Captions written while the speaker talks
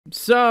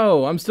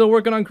So, I'm still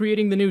working on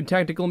creating the new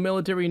tactical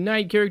military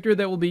knight character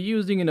that we'll be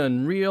using in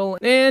Unreal,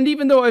 and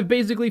even though I've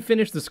basically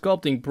finished the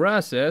sculpting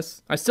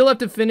process, I still have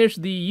to finish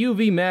the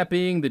UV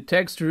mapping, the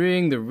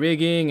texturing, the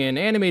rigging, and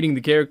animating the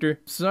character.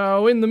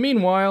 So, in the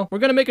meanwhile, we're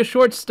gonna make a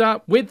short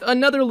stop with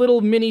another little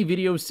mini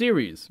video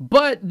series.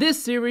 But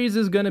this series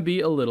is gonna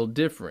be a little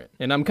different,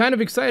 and I'm kind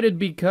of excited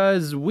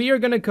because we are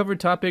gonna cover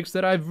topics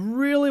that I've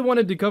really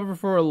wanted to cover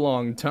for a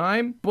long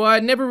time,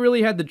 but never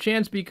really had the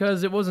chance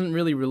because it wasn't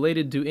really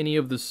related to any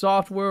of the software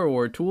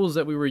or tools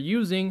that we were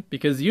using,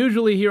 because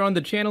usually here on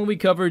the channel we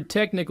covered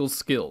technical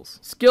skills.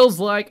 Skills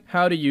like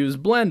how to use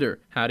Blender,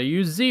 how to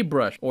use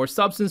ZBrush, or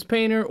Substance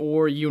Painter,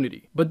 or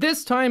Unity. But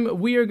this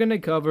time we are going to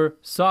cover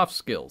soft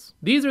skills.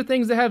 These are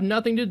things that have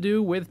nothing to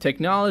do with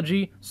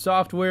technology,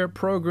 software,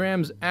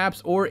 programs,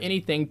 apps, or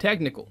anything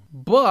technical.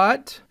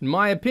 But, in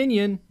my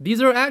opinion,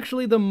 these are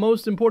actually the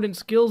most important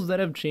skills that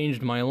have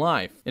changed my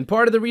life. And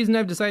part of the reason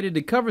I've decided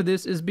to cover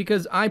this is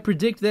because I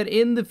predict that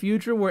in the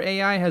future where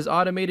AI has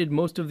automated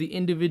most of the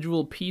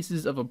individual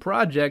pieces of a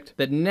project,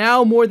 that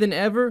now more than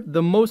ever,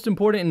 the most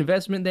important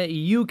investment that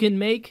you can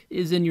make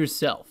is in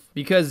yourself.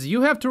 Because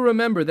you have to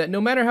remember that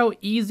no matter how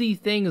easy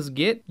things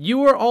get,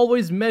 you are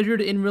always measured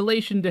in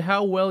relation to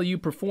how well you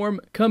perform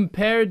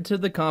compared to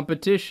the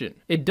competition.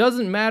 It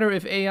doesn't matter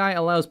if AI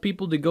allows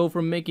people to go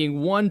from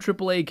making one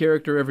AAA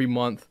character every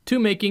month to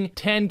making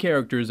 10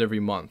 characters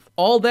every month.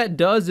 All that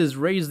does is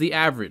raise the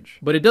average,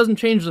 but it doesn't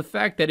change the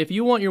fact that if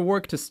you want your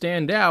work to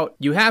stand out,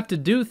 you have to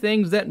do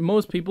things that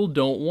most people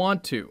don't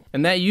want to.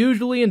 And that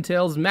usually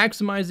entails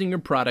maximizing your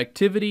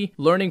productivity,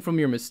 learning from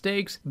your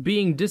mistakes,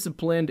 being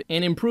disciplined,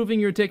 and improving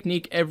your technique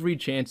every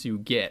chance you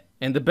get.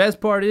 And the best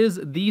part is,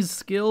 these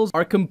skills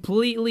are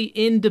completely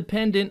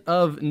independent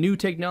of new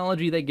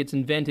technology that gets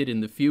invented in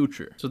the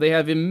future. So they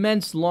have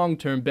immense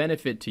long-term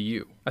benefit to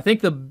you. I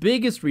think the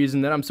biggest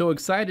reason that I'm so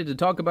excited to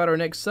talk about our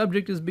next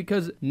subject is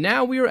because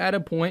now we are at a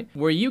point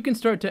where you can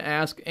start to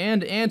ask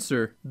and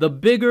answer the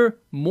bigger,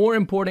 more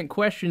important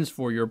questions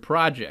for your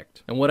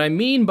project. And what I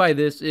mean by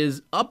this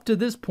is, up to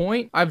this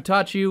point, I've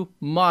taught you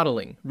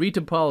modeling,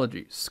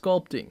 retopology,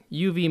 sculpting,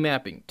 UV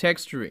mapping,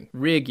 texturing,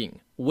 rigging,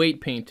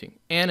 weight painting,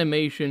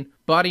 animation,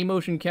 body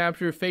motion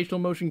capture, facial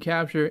motion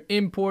capture,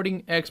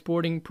 importing,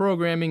 exporting,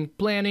 programming,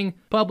 planning,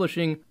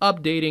 publishing,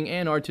 updating,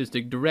 and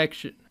artistic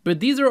direction. But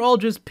these are all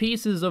just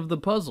pieces of the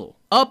puzzle.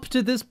 Up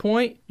to this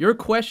point, your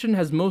question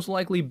has most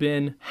likely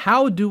been,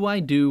 how do I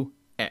do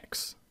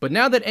X? But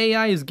now that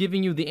AI is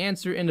giving you the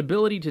answer and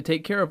ability to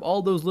take care of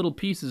all those little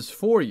pieces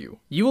for you,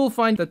 you will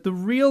find that the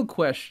real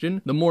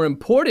question, the more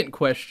important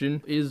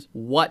question, is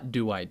what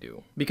do I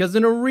do? Because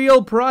in a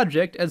real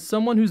project, as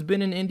someone who's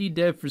been an indie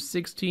dev for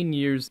 16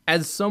 years,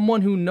 as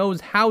someone who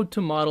knows how to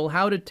model,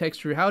 how to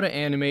texture, how to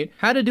animate,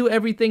 how to do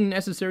everything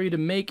necessary to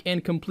make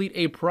and complete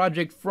a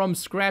project from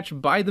scratch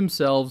by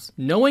themselves,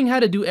 knowing how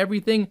to do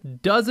everything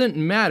doesn't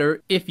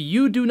matter if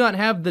you do not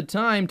have the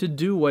time to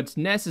do what's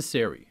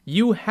necessary.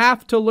 You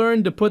have to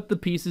learn to put the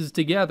pieces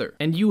together,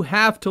 and you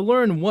have to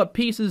learn what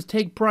pieces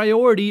take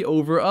priority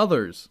over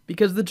others.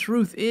 Because the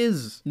truth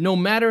is, no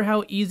matter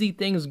how easy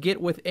things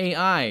get with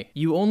AI,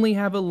 you only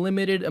have a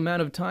limited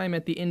amount of time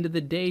at the end of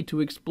the day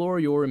to explore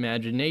your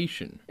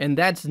imagination, and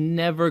that's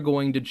never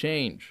going to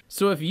change.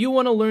 So if you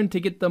want to learn to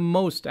get the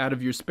most out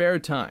of your spare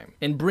time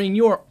and bring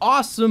your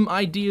awesome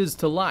ideas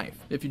to life,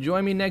 if you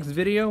join me next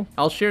video,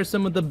 I'll share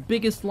some of the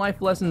biggest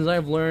life lessons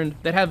I've learned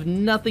that have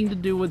nothing to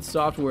do with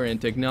software and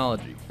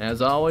technology.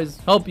 As always,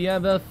 hope you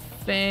have a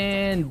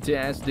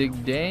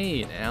fantastic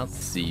day, and I'll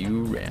see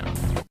you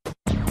around.